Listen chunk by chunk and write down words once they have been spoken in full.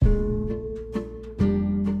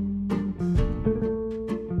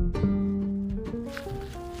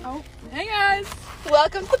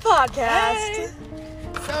welcome to the podcast. Hey.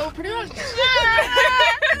 So pretty much,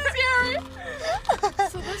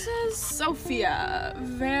 So this is Sophia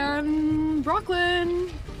Van Brocklin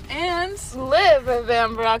and Liv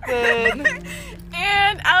Van Brocklin.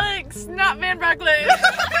 and Alex, not Van Brocklin.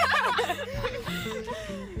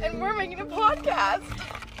 And we're making a podcast.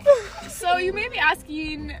 So you may be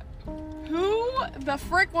asking, who the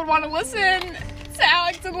frick would want to listen to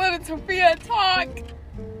Alex and Liv and Sophia talk?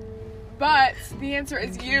 But the answer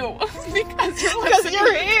is you, because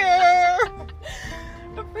you're here.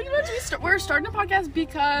 But pretty much we're starting a podcast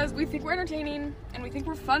because we think we're entertaining and we think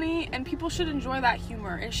we're funny and people should enjoy that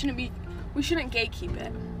humor. We shouldn't gatekeep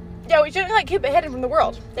it. Yeah, we shouldn't keep it hidden from the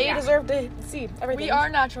world. They deserve to see everything. We are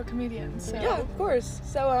natural comedians. So. Yeah, of course.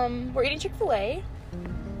 So we're eating Chick-fil-A.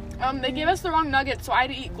 They gave us the wrong nuggets, so I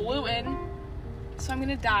had to eat gluten. So I'm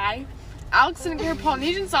gonna die. Alex didn't get her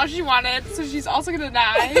Polynesian sauce she wanted, so she's also gonna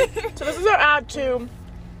die. So this is our ad to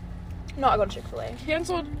not go to Chick-fil-A.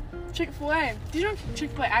 Canceled Chick-fil-A. Do you know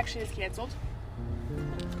Chick-fil-A actually is canceled?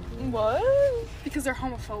 What? Because they're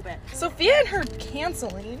homophobic. Sophia and her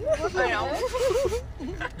canceling. I know.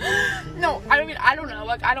 No, I mean, I don't know.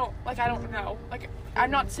 I don't know. I'm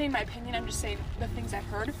not saying my opinion, I'm just saying the things I've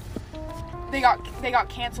heard. They got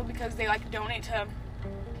canceled because they donate to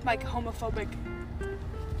homophobic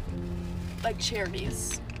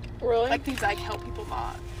charities. Really? Things that help people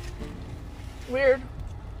not. Weird.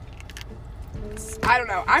 I don't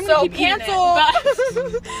know. I'm gonna keep cancel.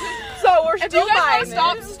 It, So we're if still you guys buying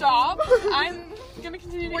want to stop. I'm gonna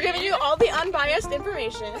continue to We're giving you all the unbiased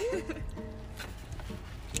information.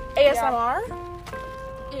 ASMR?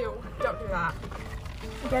 Ew, don't do that.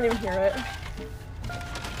 You can't even hear it.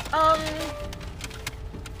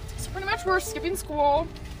 So pretty much we're skipping school.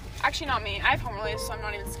 Actually, not me. I have home relays, so I'm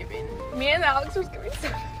not even skipping. Me and Alex are skipping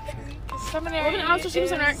Seminary. We're gonna Alex are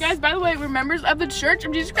seminary. Guys, by the way, we're members of the Church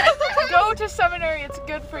of Jesus Christ. Go to seminary. It's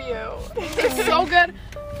good for you. It's so good.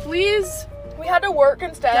 Please. We had to work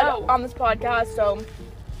instead Go. on this podcast, so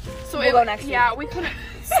we'll go next Yeah, week. we couldn't.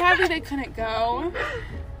 Sadly, they couldn't go.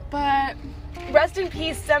 But rest in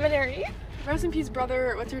peace, seminary. rest in peace,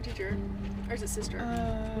 brother. What's your teacher? Or is it sister?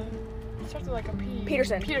 It starts with a P.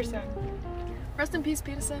 Peterson. Rest in peace,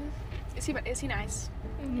 Peterson. Is he nice?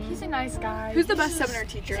 Mm-hmm. He's a nice guy. Who's the best seminary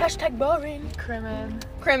teacher? Hashtag boring.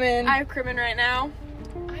 Crimin. I have Crimin right now.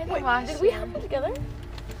 I had Wait, him last did we year. have them together?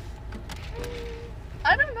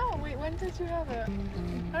 I don't know. Wait, when did you have it?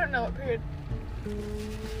 I don't know what period.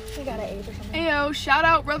 We got an 8 or something. Ayo, shout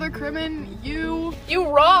out, brother Crimin. You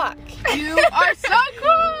rock. are so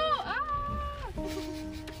cool. Ah.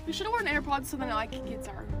 We should have worn AirPods so then it gets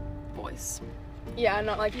our voice. Yeah,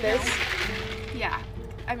 not like this. Yeah.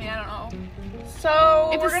 I mean, I don't know. So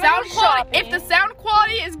If we're the gonna sound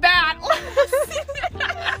quality is bad.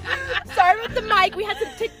 Sorry about the mic. We had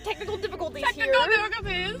some technical difficulties here. Technical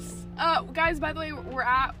difficulties. Guys, by the way, we're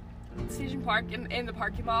at Station Park in the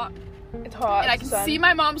parking lot, It's hot. and I can see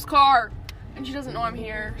my mom's car, and she doesn't know I'm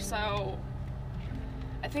here. So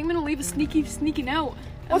I think I'm gonna leave a sneaky note.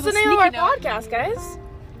 What's the name of our podcast, guys?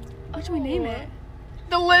 What should we name it?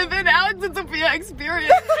 The Live in Alex and Sophia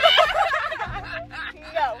Experience.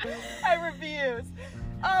 No, I refuse.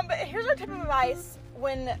 But here's our tip of advice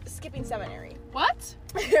when skipping seminary. What?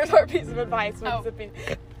 Here's our piece of advice when Oh. skipping.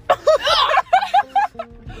 What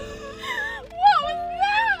was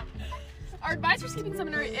that? Our advice for skipping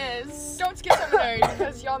seminary is Don't skip seminary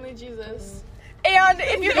because y'all need Jesus. And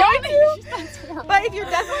if you're going to, That's horrible. but if you're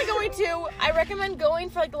definitely going to, I recommend going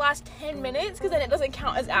for the last 10 minutes because then it doesn't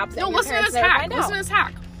count as absent. No, Your listen to parents this never hack. find Listen to out. this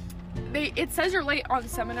hack. It says you're late on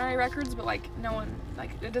seminary records, but no one,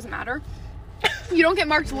 it doesn't matter. You don't get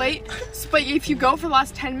marked late, but if you go for the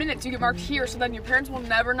last 10 minutes, you get marked here, so then your parents will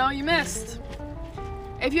never know you missed.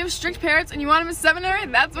 If you have strict parents and you want to miss seminary,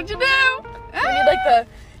 that's what you do.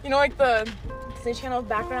 We need the Disney Channel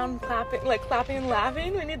background clapping and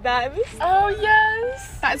laughing. We need that. Oh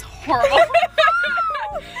yes. That is horrible.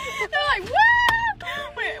 They're like,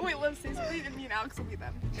 what? Wait, let's say something, and me and Alex will be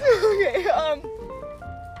them. Okay,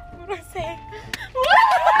 what do I say?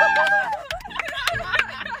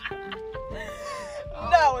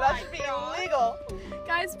 No, that should be illegal.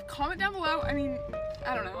 Guys, comment down below. I mean,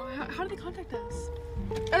 I don't know. How do they contact us?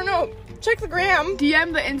 I don't know. Check the gram.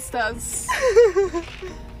 DM the Instas.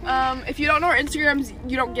 If you don't know our Instagrams,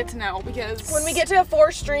 you don't get to know because When we get to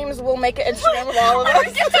 4 streams, we'll make an Instagram of all of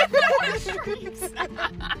us.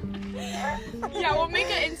 Yeah, we'll make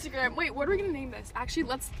an Instagram. Wait, what are we gonna name this? Actually,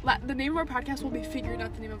 the name of our podcast will be figuring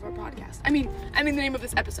out the name of our podcast. I mean, the name of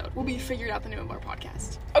this episode will be figuring out the name of our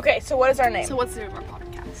podcast. Okay, so what is our name? So what's the name of our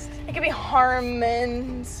podcast? It could be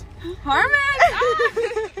Harmon's Harmon!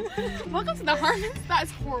 Welcome to the Harmons. That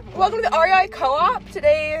is horrible. Welcome to the REI Co-op.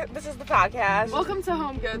 Today, this is the podcast. Welcome to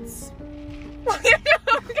Home Goods.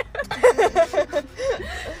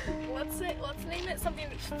 Let's name it something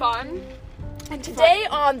fun. And today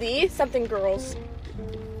on the Something Girls.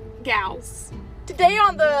 Gals. Today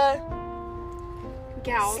on the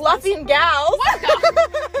Gals. Sluffy and Gals. What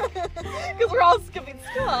the? Because we're all skipping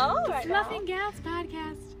school right now. Sluffy and Gals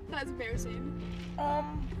podcast. That's embarrassing.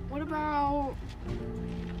 What about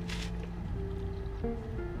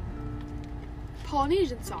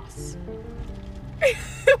Polynesian sauce?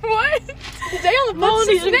 What? Today on the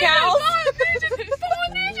Polynesian Gals.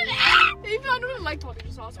 Polynesian. Even though I don't like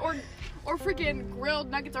Polynesian sauce. Or freaking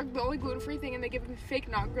grilled nuggets are the only gluten-free thing, and they give me fake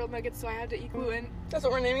not grilled nuggets, so I had to eat gluten. That's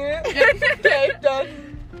what we're naming it? Okay,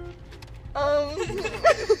 done.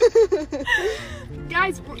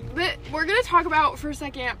 Guys, we're gonna talk about for a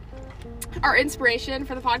second our inspiration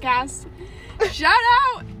for the podcast. Shout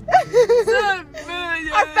out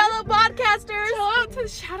our fellow podcasters.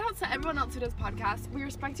 Shout out to everyone else who does podcasts. We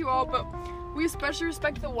respect you all, but we especially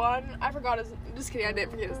respect the one. I forgot his. I'm just kidding. I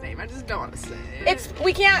didn't forget his name. I just don't want to say it.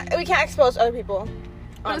 We can't expose other people.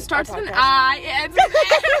 But it starts with an I. It ends with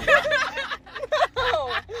an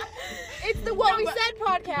No. It's the What We Said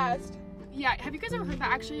podcast. Yeah, have you guys ever heard that?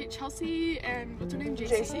 Actually, Chelsea and what's her name?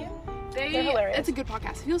 JC? They're hilarious. It's a good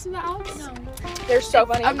podcast. Have you listened to that, Alex? No. They're so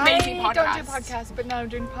funny. Amazing I podcast. don't do podcasts, but now I'm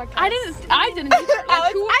doing podcasts. I didn't either. Like,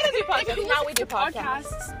 Alex, who- I don't do like, podcasts. who Now listens we do to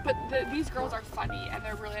podcasts. But these girls are funny and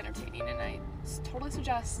they're really entertaining, and I totally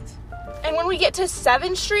suggest. And when we get to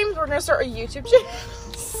 7 streams, we're gonna start a YouTube channel.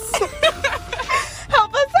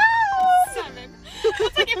 Help us out. 7.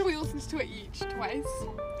 That's like if we listen to it twice.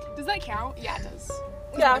 Does that count? Yeah, it does.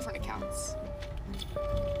 Yeah. Different accounts.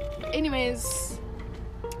 Anyways.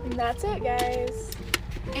 And that's it, guys.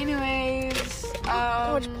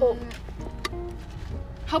 How much pulp?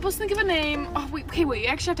 Help us think of a name. Oh, wait, you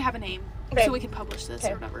actually have to have a name. Okay. So we can publish this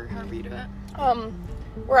or whatever, however you do it.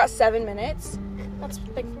 We're at 7 minutes. That's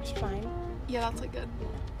fine. Yeah, that's like good.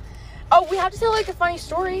 Oh, we have to tell like a funny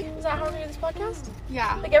story. Is that how we're gonna do this podcast?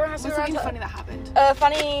 Yeah. Like everyone has to What's go something around funny that happened?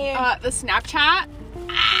 Funny. The Snapchat.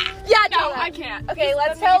 Yeah, No, tell that. I can't. Okay,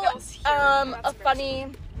 let's Then maybe tell they'll hear. a That's funny.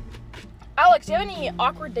 Alex, do you have any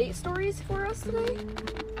awkward date stories for us today?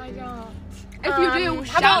 I don't. If you do, how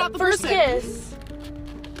shout about out the first person. kiss?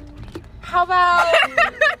 How about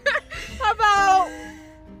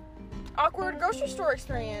awkward grocery store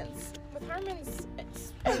experience with Harmon's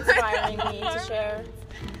inspiring me to share?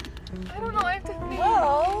 I don't know. I have to think.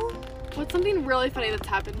 Well, What's something really funny that's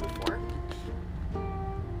happened before?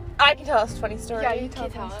 I can tell us a funny story. Yeah, you tell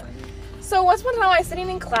Tell us. it. So once upon a time I was sitting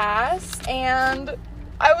in class and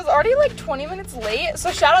I was already like 20 minutes late.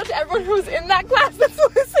 So shout out to everyone who was in that class that's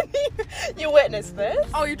listening. You witnessed this.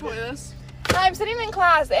 Oh, you told me this. I'm sitting in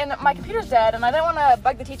class and my computer's dead and I didn't want to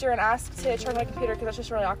bug the teacher and ask to charge my computer because that's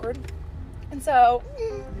just really awkward. And so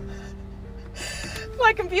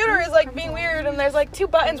my computer is like being weird and there's like 2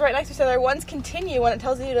 buttons right next to each other. One's continue when it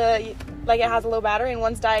tells you to like it has a low battery, and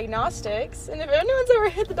one's diagnostics. And if anyone's ever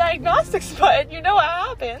hit the diagnostics button, you know what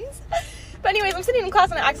happens. But anyways, I'm sitting in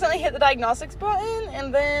class and I accidentally hit the diagnostics button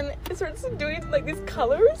and then it starts doing like these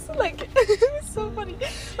colors. Like it was so funny.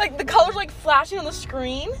 Like the colors like flashing on the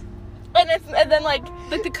screen. And then like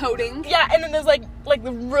Like the coding. yeah, and then there's like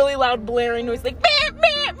the really loud blaring noise like bam,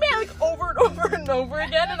 bam, bam, like over and over and over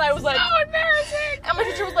again. And I was like, So embarrassing. and my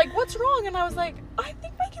teacher was like, what's wrong? And I was like, I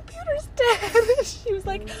think my computer's dead. And she was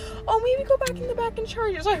like, oh, maybe go back in the back and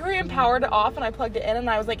charge it. So I hurried and powered it off and I plugged it in. And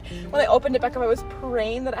I was like, when I opened it back up, I was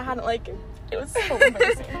praying that it hadn't like, it was so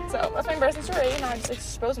embarrassing. So that's my embarrassing story. And I just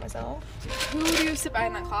exposed myself. Who do you sit by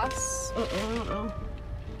in that class?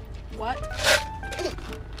 What?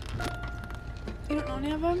 You don't know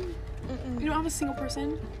any of them? You don't have a single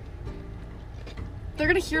person? They're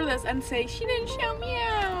gonna hear this and say, she didn't shout me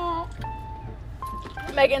out.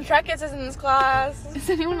 Megan Treckis is in this class. Is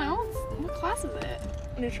anyone else? What class is it?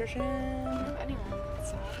 Nutrition. I don't have anyone.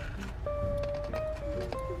 So.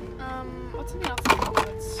 What's something else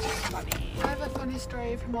that's funny? I have a funny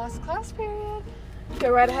story from last class period. Go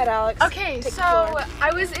right ahead, Alex. Okay, Take the so floor.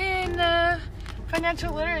 I was in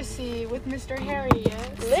financial literacy with Mr. Harry.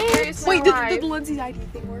 Liz. Wait, did Lindsay's ID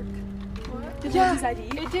thing work? What? Did Yeah. Lindsay's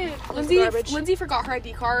ID? It did. Lindsay forgot her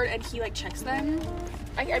ID card and he like checks them.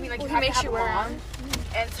 I mean like Well, you he have to makes have you them wear on.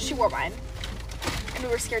 And so she wore mine. And we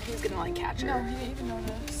were scared he was gonna like catch her. No, he didn't even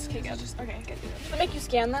notice. Okay, good. Okay. Good. Does it make you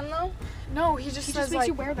scan them though? No, he just He says just makes like,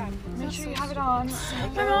 you wear them. make sure you have it on.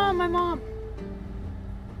 My mom.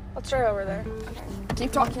 Let's try over there.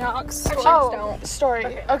 Keep talking, Alex. Oh,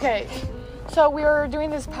 story. Okay. So we were doing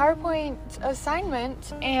this PowerPoint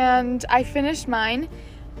assignment, and I finished mine,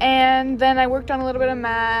 and then I worked on a little bit of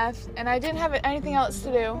math, and I didn't have anything else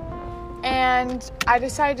to do, and I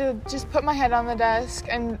decided to just put my head on the desk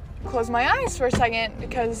and close my eyes for a second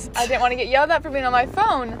because I didn't want to get yelled at for being on my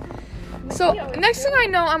phone. So next thing I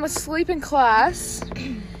know, I'm asleep in class,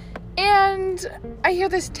 and I hear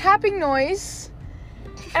this tapping noise,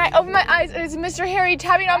 and I open my eyes, and it's Mr. Harry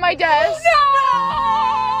tapping on my desk.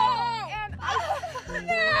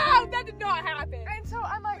 No, that did not happen. And so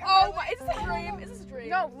I'm like, Oh my, is this a dream? Is this a dream?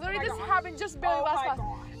 no, literally this happened just barely last class.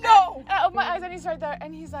 No! And I open my eyes and he's right there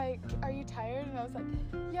and he's like, are you tired? And I was like,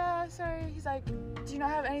 yeah, sorry. He's like, do you not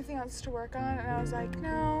have anything else to work on? And I was like,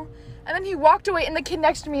 no. And then he walked away and the kid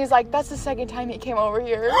next to me is like, that's the second time he came over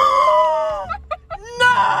here.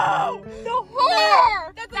 No! The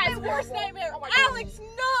horror! That's That's my worst horrible. nightmare. Oh my God. Alex,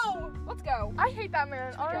 no! Let's go. I hate that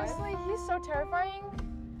man. Honestly, he's so terrifying.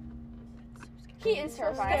 He is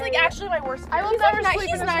terrifying. That's like actually my worst. I will He's never like, sleep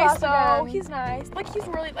he's in his nice class though. again. He's nice. Like he's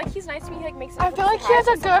really like he's nice to me. He like makes. I feel like he has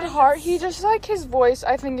a good heart. He just like his voice.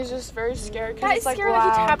 I think is just very scary because That it's is like scary loud.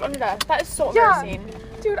 that he tapped under that. That is so Yeah.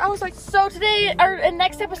 embarrassing. Dude, I was like, So today, or in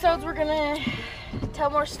next episodes, we're gonna tell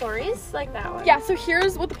more stories like that one. Yeah. So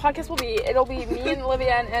here's what the podcast will be. It'll be me and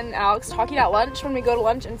Olivia and Alex talking at lunch when we go to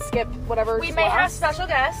lunch and skip whatever. We may have class. special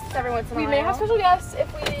guests every once in a We while. may have special guests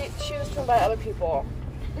if we choose to invite other people.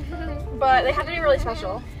 but they have to be really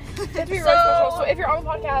special. They have to be really special. So if you're on the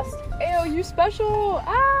podcast, ayo, you special.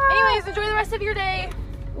 Anyways, enjoy the rest of your day.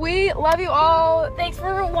 We love you all. Thanks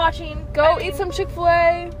for watching. Go eat some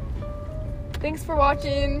Chick-fil-A. Thanks for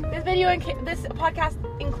watching. This video and this podcast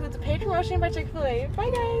includes a paid promotion by Chick-fil-A. Bye,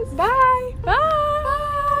 guys. Bye. Bye.